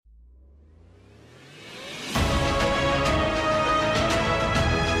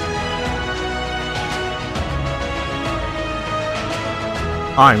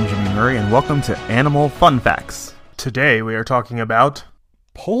I'm Jimmy Murray, and welcome to Animal Fun Facts. Today we are talking about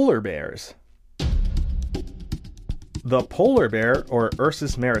polar bears. The polar bear, or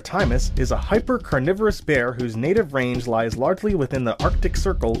Ursus maritimus, is a hypercarnivorous bear whose native range lies largely within the Arctic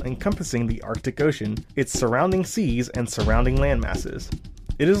Circle encompassing the Arctic Ocean, its surrounding seas, and surrounding landmasses.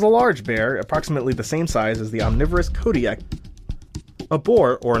 It is a large bear, approximately the same size as the omnivorous Kodiak. A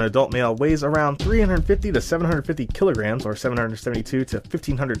boar, or an adult male, weighs around 350 to 750 kilograms, or 772 to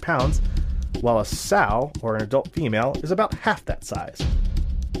 1,500 pounds, while a sow, or an adult female, is about half that size.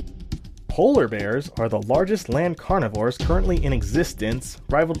 Polar bears are the largest land carnivores currently in existence,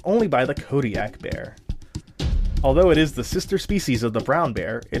 rivaled only by the Kodiak bear. Although it is the sister species of the brown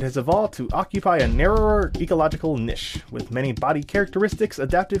bear, it has evolved to occupy a narrower ecological niche, with many body characteristics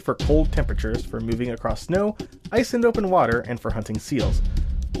adapted for cold temperatures, for moving across snow, ice and open water, and for hunting seals,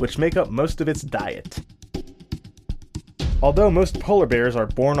 which make up most of its diet. Although most polar bears are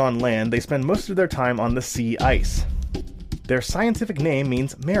born on land, they spend most of their time on the sea ice. Their scientific name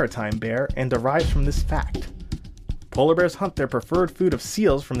means maritime bear and derives from this fact. Polar bears hunt their preferred food of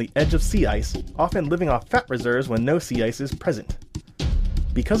seals from the edge of sea ice, often living off fat reserves when no sea ice is present.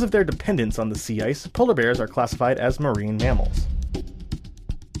 Because of their dependence on the sea ice, polar bears are classified as marine mammals.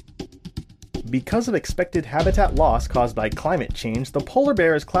 Because of expected habitat loss caused by climate change, the polar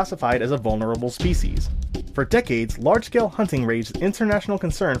bear is classified as a vulnerable species. For decades, large-scale hunting raised international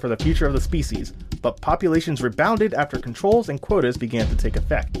concern for the future of the species, but populations rebounded after controls and quotas began to take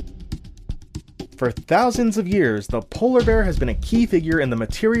effect. For thousands of years, the polar bear has been a key figure in the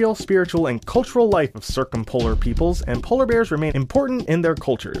material, spiritual, and cultural life of circumpolar peoples, and polar bears remain important in their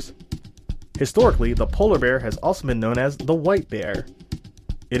cultures. Historically, the polar bear has also been known as the white bear.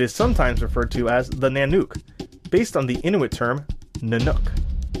 It is sometimes referred to as the Nanook, based on the Inuit term Nanook.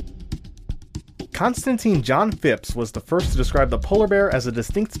 Constantine John Phipps was the first to describe the polar bear as a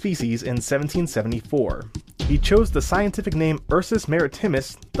distinct species in 1774. He chose the scientific name Ursus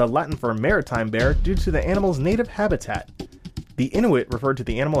maritimus, the Latin for maritime bear, due to the animal's native habitat. The Inuit referred to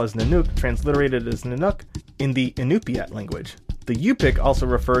the animal as Nanook, transliterated as Nanook, in the Inupiat language. The Yupik also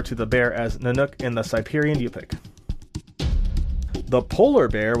refer to the bear as Nanook in the Siberian Yupik. The polar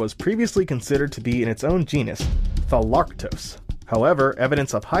bear was previously considered to be in its own genus, Thalarctos. However,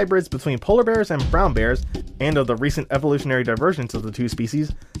 evidence of hybrids between polar bears and brown bears, and of the recent evolutionary divergence of the two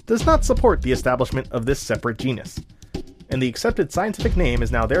species, does not support the establishment of this separate genus. And the accepted scientific name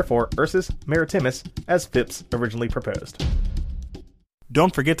is now therefore Ursus maritimus, as Phipps originally proposed.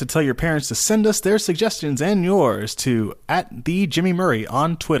 Don't forget to tell your parents to send us their suggestions and yours to @TheJimmyMurray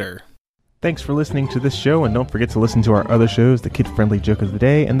on Twitter. Thanks for listening to this show, and don't forget to listen to our other shows, the Kid-Friendly Joke of the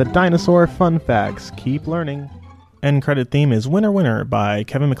Day and the Dinosaur Fun Facts. Keep learning. End credit theme is Winner Winner by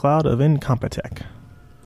Kevin MacLeod of Incompetech.